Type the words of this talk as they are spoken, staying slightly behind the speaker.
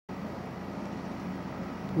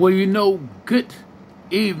Well, you know, good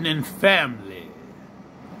evening, family.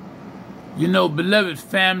 You know, beloved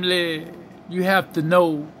family, you have to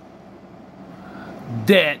know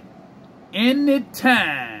that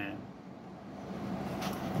anytime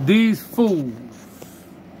these fools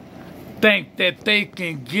think that they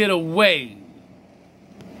can get away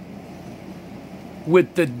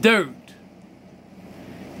with the dirt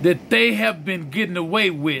that they have been getting away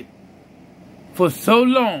with for so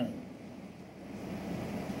long,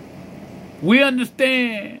 we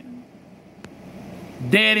understand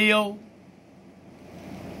Daddy-O,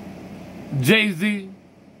 Jay-Z,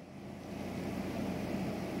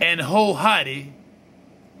 and Hottie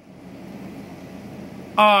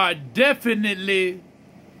are definitely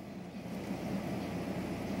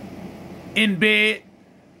in bed.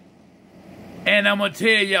 And I'm going to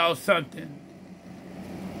tell y'all something.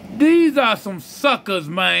 These are some suckers,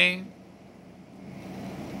 man.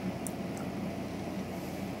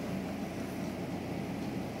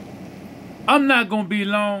 I'm not going to be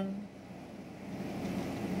long.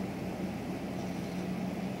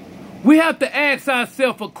 We have to ask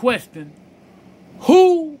ourselves a question.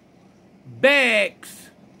 Who backs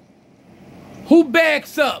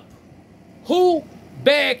up? Who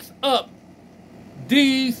backs up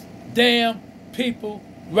these damn people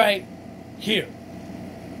right here?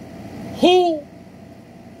 Who?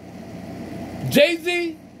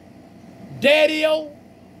 Jay-Z, Daddy-O,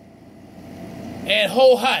 and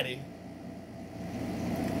Hottie.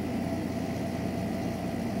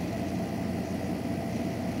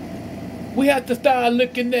 We have to start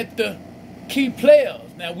looking at the key players.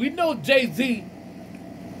 Now, we know Jay-Z,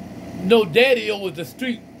 know Daddy-O was a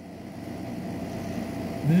street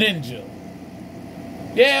ninja.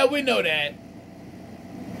 Yeah, we know that.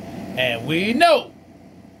 And we know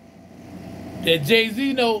that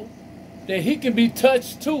Jay-Z know that he can be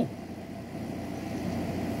touched too.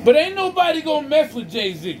 But ain't nobody gonna mess with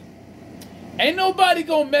Jay-Z. Ain't nobody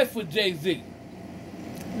gonna mess with Jay-Z.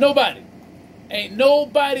 Nobody. Ain't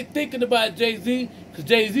nobody thinking about Jay-Z, because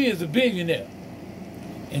Jay-Z is a billionaire.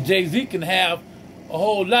 And Jay-Z can have a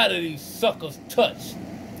whole lot of these suckers touched.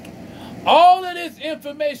 All of this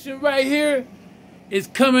information right here is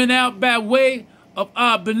coming out by way of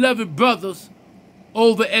our beloved brothers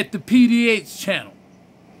over at the PDH channel.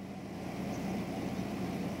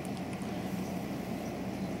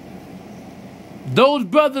 Those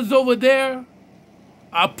brothers over there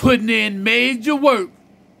are putting in major work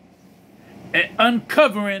and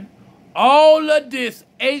uncovering all of this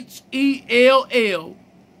H-E-L-L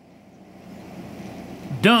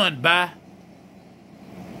done by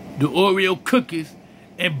the Oreo cookies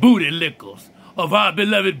and booty lickers of our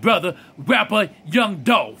beloved brother, rapper Young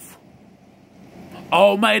Dolph.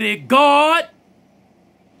 Almighty God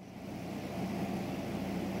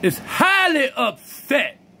is highly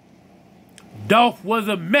upset. Dolph was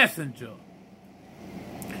a messenger.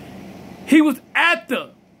 He was after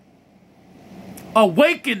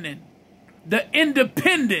awakening the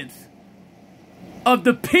independence of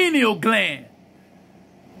the pineal gland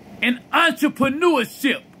and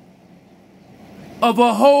entrepreneurship of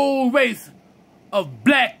a whole race of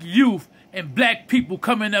black youth and black people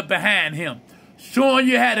coming up behind him, showing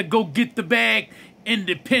you how to go get the bag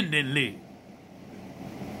independently.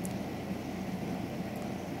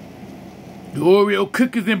 The Oreo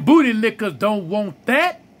cookies and booty lickers don't want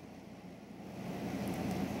that.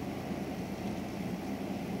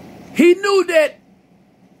 He knew that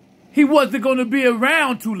he wasn't going to be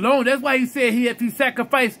around too long. That's why he said he had to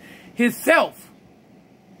sacrifice himself.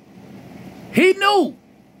 He knew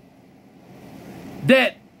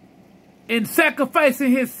that in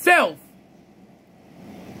sacrificing himself,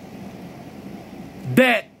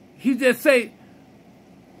 that he just say,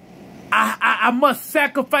 I must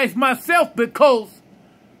sacrifice myself because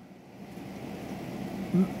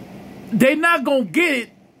they're not going to get it.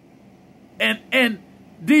 And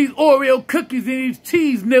these Oreo cookies and these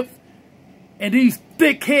cheese nips and these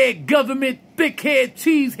thick-head government, thick-head,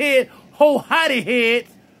 cheese-head, whole hottie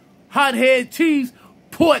heads, hot-head cheese,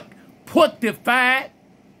 pork-defied,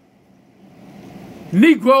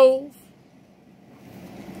 Negroes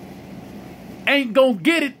ain't going to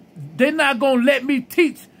get it. They're not going to let me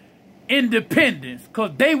teach independence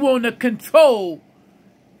because they want to control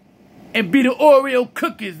and be the Oreo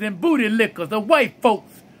cookies and booty lickers, the white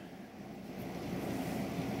folks.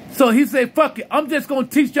 So he said, fuck it, I'm just going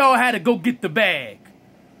to teach y'all how to go get the bag.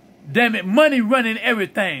 Damn it, money running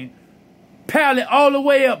everything. Pile it all the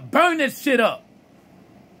way up, burn that shit up.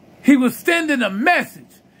 He was sending a message.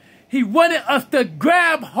 He wanted us to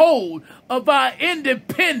grab hold of our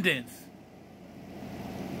independence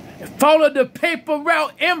Follow the paper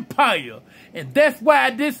route empire. And that's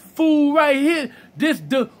why this fool right here,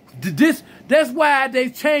 that's why they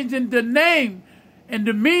changing the name and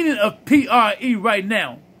the meaning of PRE right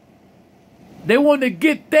now. They want to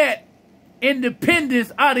get that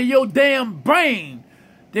independence out of your damn brain.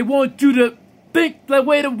 They want you to think the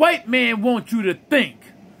way the white man wants you to think.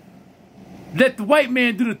 Let the white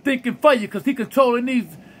man do the thinking for you, because he controlling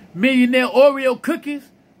these millionaire Oreo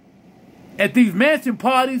cookies at these mansion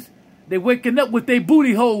parties. They waking up with their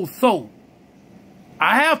booty holes sold.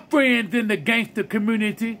 I have friends in the gangster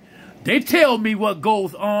community. They tell me what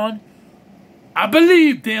goes on. I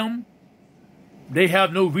believe them. They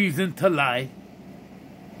have no reason to lie.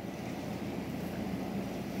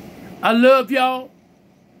 I love y'all.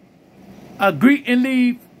 I greet and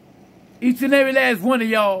leave each and every last one of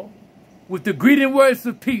y'all with the greeting words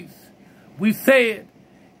of peace. We say it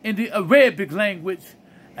in the Arabic language,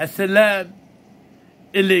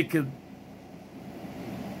 assalamualaikum.